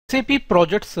SAP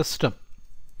project system.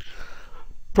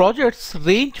 Projects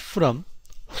range from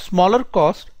smaller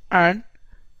cost and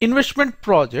investment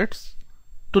projects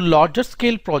to larger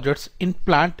scale projects in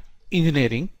plant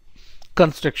engineering,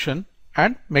 construction,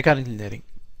 and mechanical engineering.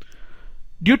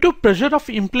 Due to pressure of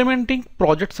implementing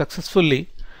projects successfully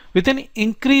within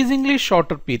increasingly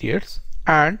shorter periods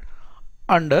and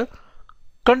under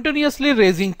continuously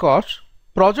raising costs,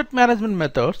 project management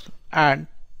methods and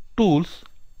tools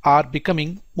are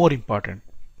becoming more important.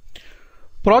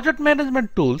 Project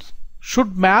management tools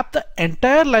should map the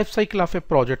entire life cycle of a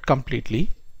project completely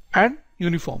and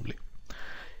uniformly.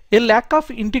 A lack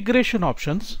of integration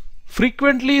options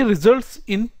frequently results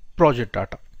in project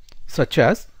data, such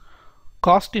as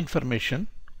cost information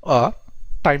or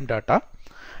time data,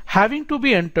 having to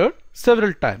be entered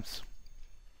several times.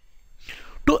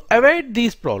 To avoid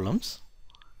these problems,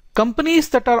 companies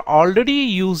that are already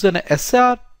using an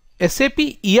SAP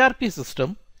ERP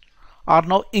system are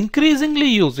now increasingly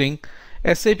using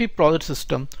SAP project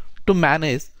system to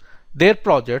manage their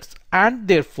projects and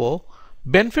therefore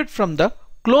benefit from the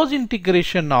close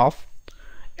integration of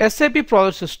SAP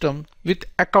project system with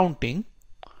accounting,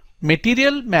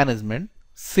 material management,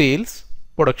 sales,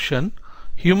 production,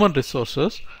 human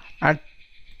resources, and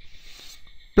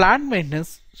plant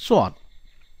maintenance, so on.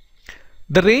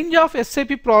 The range of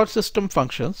SAP project system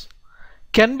functions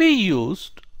can be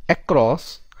used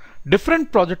across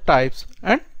different project types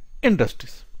and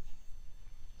industries.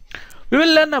 We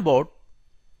will learn about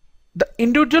the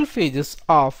individual phases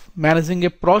of managing a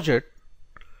project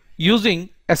using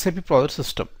SAP project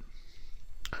system.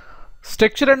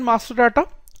 Structure and master data,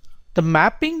 the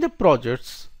mapping the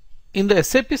projects in the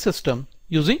SAP system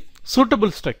using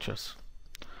suitable structures.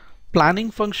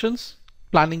 Planning functions,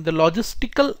 planning the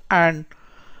logistical and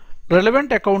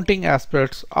relevant accounting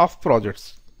aspects of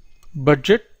projects.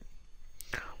 Budget,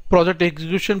 project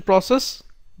execution process,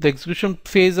 the execution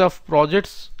phase of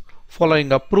projects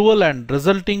following approval and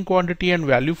resulting quantity and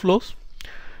value flows.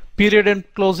 Period and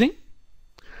closing,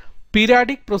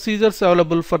 periodic procedures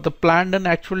available for the planned and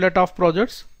actual data of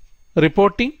projects.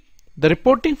 Reporting, the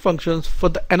reporting functions for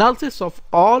the analysis of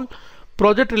all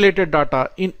project related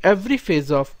data in every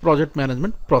phase of project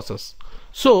management process.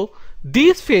 So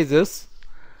these phases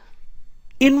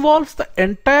involves the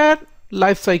entire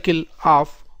life cycle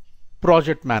of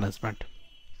project management.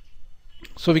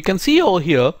 So we can see over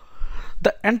here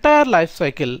the entire life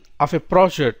cycle of a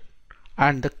project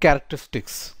and the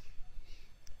characteristics,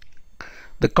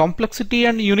 the complexity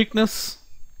and uniqueness,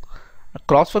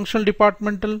 cross-functional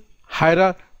departmental,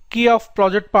 hierarchy of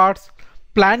project parts,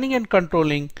 planning and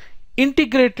controlling,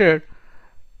 integrated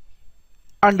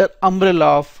under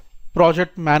umbrella of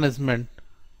project management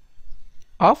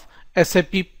of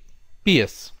SAP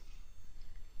PS.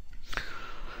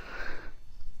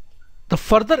 The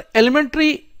further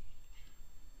elementary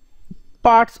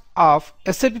parts of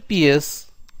SAP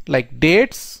PS like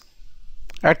dates,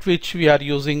 at which we are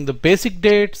using the basic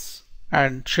dates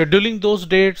and scheduling those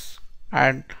dates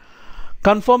and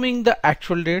confirming the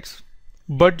actual dates,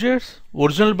 budgets,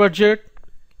 original budget,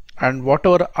 and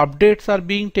whatever updates are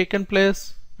being taken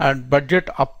place, and budget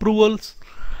approvals,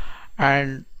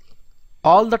 and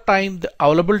all the time the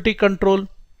availability control,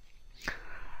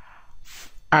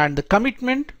 and the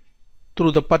commitment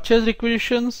through the purchase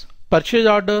requisitions, purchase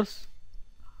orders,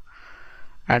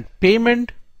 and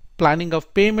payment, planning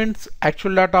of payments,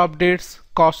 actual data updates,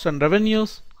 costs and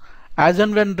revenues, as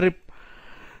and when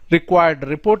required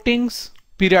reportings,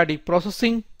 periodic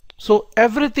processing. So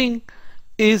everything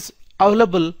is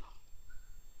available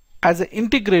as an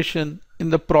integration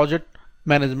in the project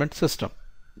management system.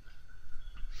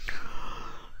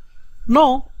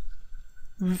 Now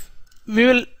we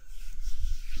will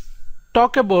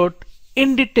talk about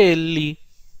in detail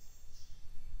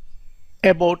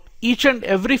about each and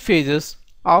every phases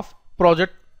of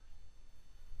project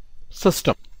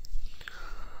system.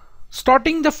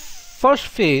 Starting the first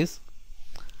phase,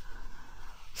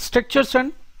 structures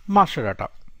and master data.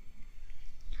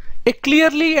 A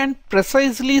clearly and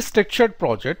precisely structured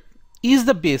project is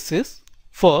the basis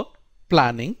for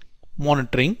planning,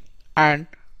 monitoring, and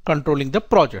controlling the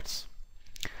projects.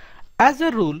 As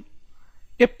a rule,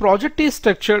 a project is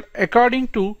structured according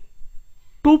to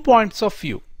 2 points of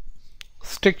view: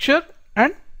 structure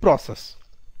and process.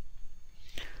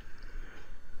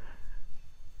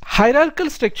 Hierarchical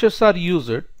structures are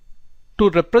used to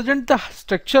represent the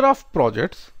structure of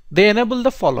projects. They enable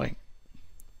the following: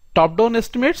 top-down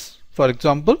estimates, for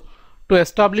example, to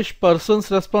establish persons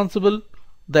responsible,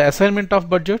 the assignment of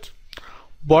budgets;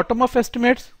 bottom-up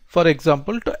estimates, for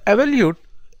example, to evaluate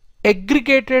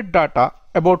aggregated data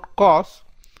about costs,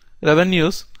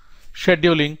 revenues,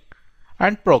 scheduling,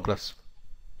 and progress.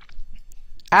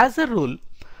 As a rule,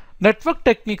 network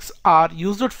techniques are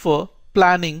used for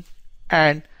planning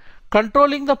and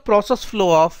controlling the process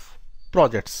flow of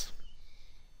projects.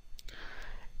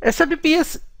 SAP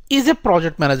PS is a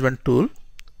project management tool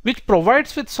which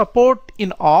provides with support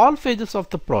in all phases of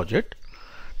the project.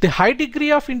 The high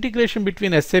degree of integration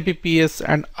between SAP PS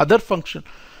and other functions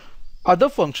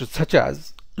such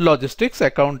as logistics,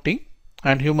 accounting,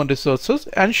 and human resources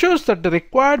ensures that the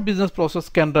required business process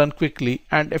can run quickly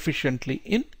and efficiently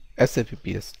in SAP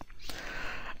PS,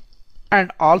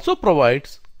 and also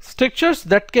provides structures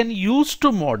that can use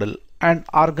to model and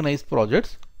organize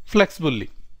projects flexibly.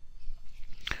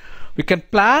 We can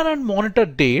plan and monitor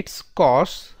dates,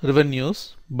 costs,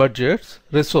 revenues, budgets,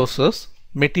 resources,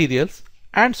 materials,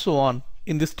 and so on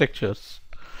in the structures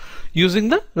using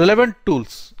the relevant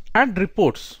tools and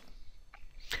reports.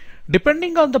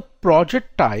 Depending on the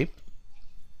project type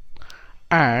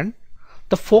and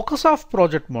the focus of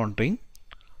project monitoring,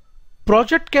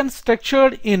 project can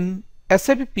structured in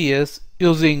SAP PS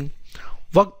using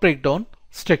work breakdown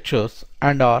structures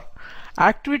and are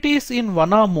activities in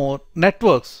one or more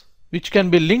networks which can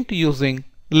be linked using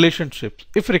relationships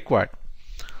if required.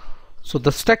 So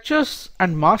the structures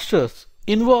and masters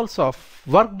involves of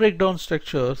work breakdown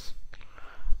structures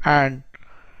and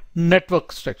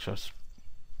network structures.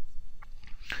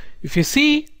 If you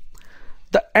see,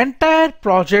 the entire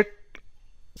project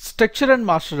structure and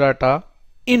master data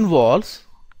involves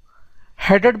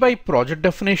headed by project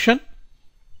definition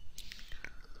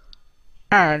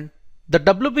and the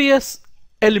WBS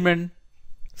element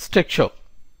structure.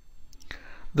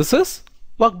 This is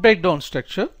work breakdown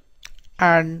structure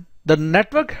and the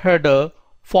network header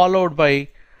followed by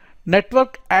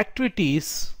network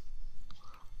activities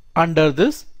under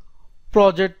this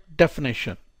project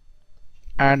definition,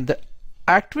 and the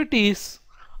activities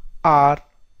are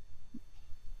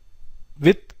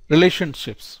with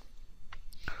relationships.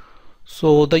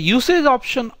 So the usage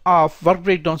option of work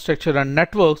breakdown structure and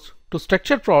networks to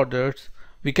structure projects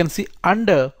we can see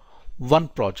under one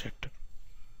project,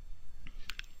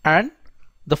 and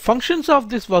the functions of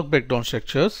these work breakdown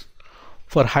structures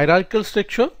for hierarchical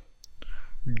structure,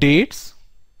 dates,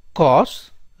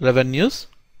 costs, revenues,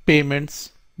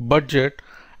 payments, budget,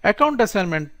 account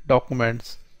assignment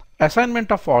documents,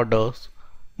 assignment of orders,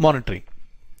 monitoring.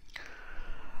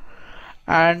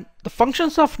 And the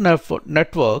functions of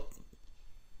network,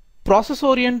 process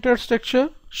oriented structure,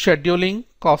 scheduling,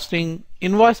 costing,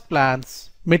 invoice plans,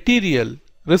 material,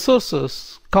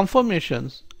 resources,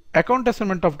 confirmations, account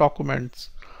assignment of documents,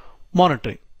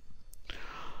 monitoring.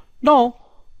 Now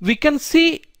we can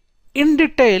see in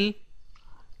detail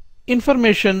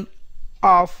information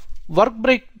of work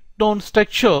breakdown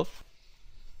structure.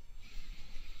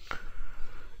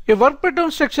 A work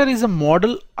breakdown structure is a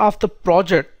model of the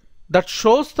project that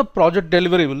shows the project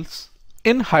deliverables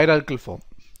in hierarchical form.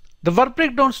 The work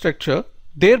breakdown structure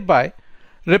thereby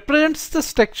represents the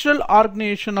structural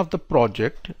organization of the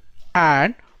project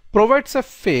and provides a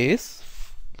phase,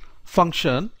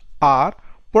 function, or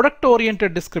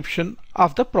product-oriented description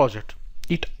of the project.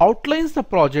 It outlines the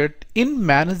project in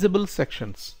manageable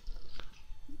sections,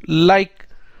 like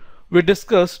we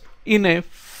discussed in a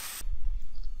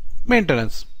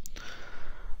maintenance.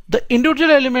 The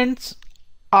individual elements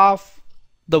of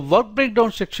the work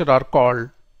breakdown structure are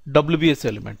called WBS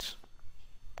elements.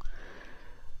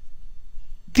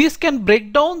 These can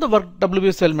break down the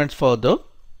WBS elements further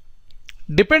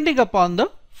depending upon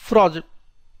the project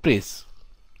phase.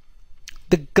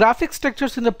 The graphic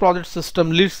structures in the project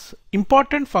system lists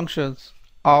important functions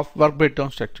of work breakdown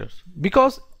structures.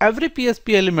 Because every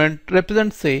PSP element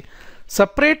represents a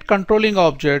separate controlling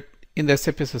object in the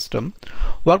SAP system,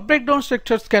 work breakdown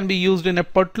structures can be used in a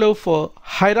particular for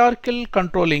hierarchical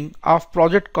controlling of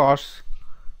project costs,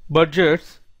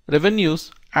 budgets,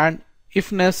 revenues, and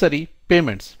if necessary,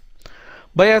 payments.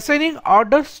 By assigning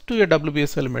orders to a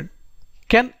WBS element,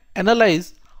 can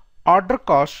analyze order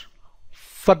costs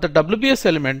for the WBS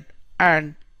element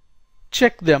and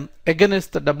check them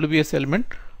against the WBS element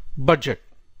budget.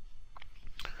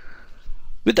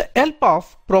 With the help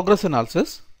of progress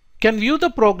analysis, can view the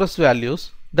progress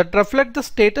values that reflect the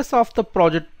status of the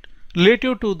project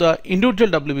relative to the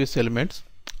individual WBS elements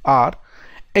or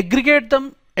aggregate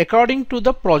them according to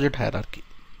the project hierarchy.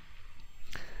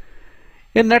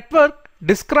 A network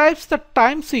describes the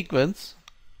time sequence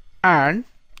and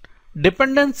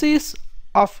dependencies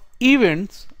of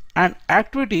events and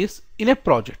activities in a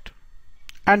project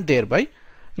and thereby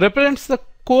represents the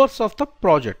course of the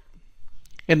project.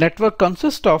 A network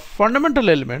consists of fundamental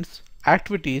elements,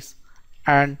 activities,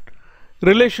 and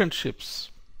relationships.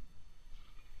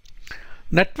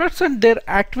 Networks and their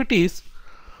activities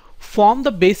form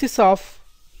the basis of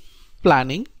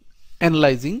planning,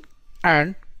 analyzing,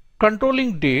 and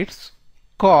controlling dates,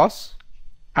 costs,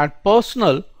 and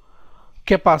personal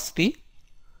capacity,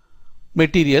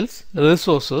 materials,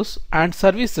 resources, and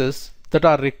services that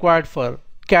are required for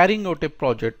carrying out a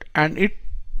project and its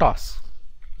tasks.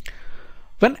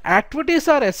 When activities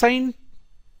are assigned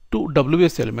to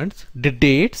WBS elements, the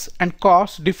dates and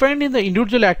costs defined in the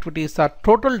individual activities are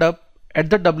totaled up at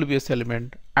the WBS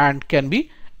element and can be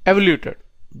evaluated.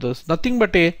 There's nothing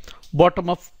but a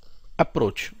bottom-up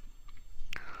approach.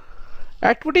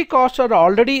 Activity costs are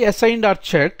already assigned or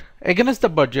checked against the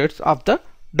budgets of the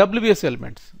WBS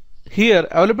elements. Here,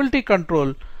 availability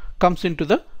control comes into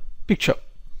the picture.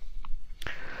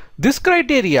 This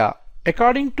criteria,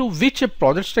 according to which a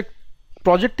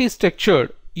project is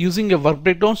structured using a work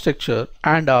breakdown structure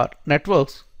and our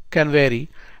networks, can vary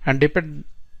and depend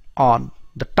on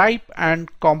the type and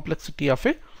complexity of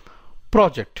a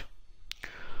project.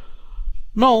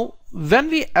 Now, when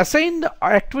we assign the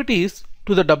activities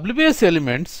to the WBS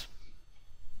elements,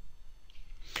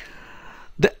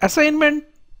 the assignment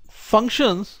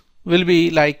functions will be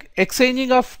like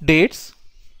exchanging of dates,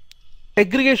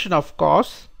 aggregation of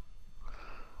costs,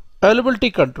 availability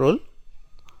control,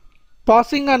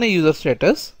 passing on a user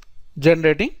status,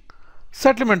 generating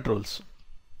settlement rules.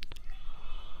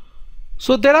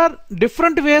 So there are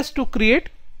different ways to create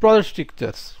project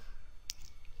structures,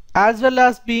 as well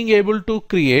as being able to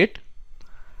create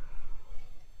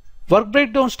work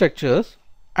breakdown structures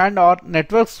and or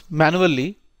networks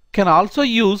manually. Can also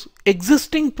use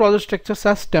existing project structures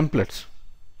as templates.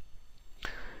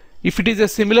 If it is a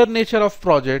similar nature of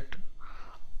project,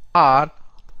 or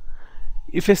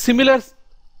if a similar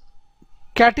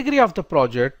category of the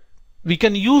project, we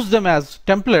can use them as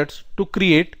templates to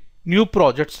create new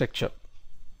project structure.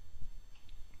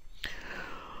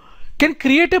 Can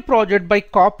create a project by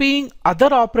copying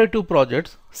other operative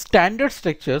projects, standard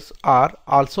structures, or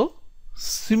also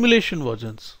simulation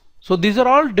versions. So these are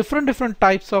all different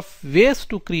types of ways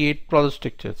to create project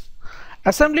structures.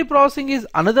 Assembly processing is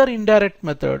another indirect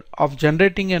method of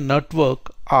generating a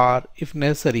network, or if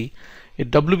necessary, a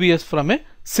WBS from a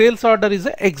sales order is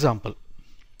an example.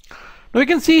 Now you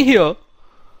can see here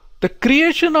the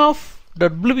creation of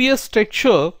WBS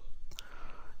structure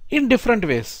in different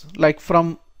ways, like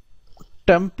from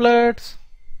templates,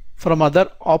 from other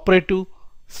operative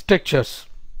structures.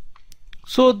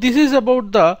 So this is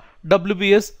about the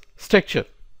WBS structure.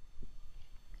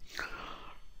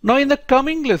 Now in the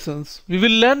coming lessons, we will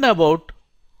learn about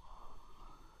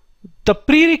the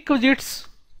prerequisites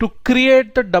to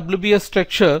create the WBS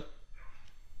structure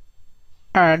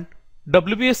and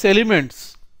WBS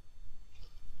elements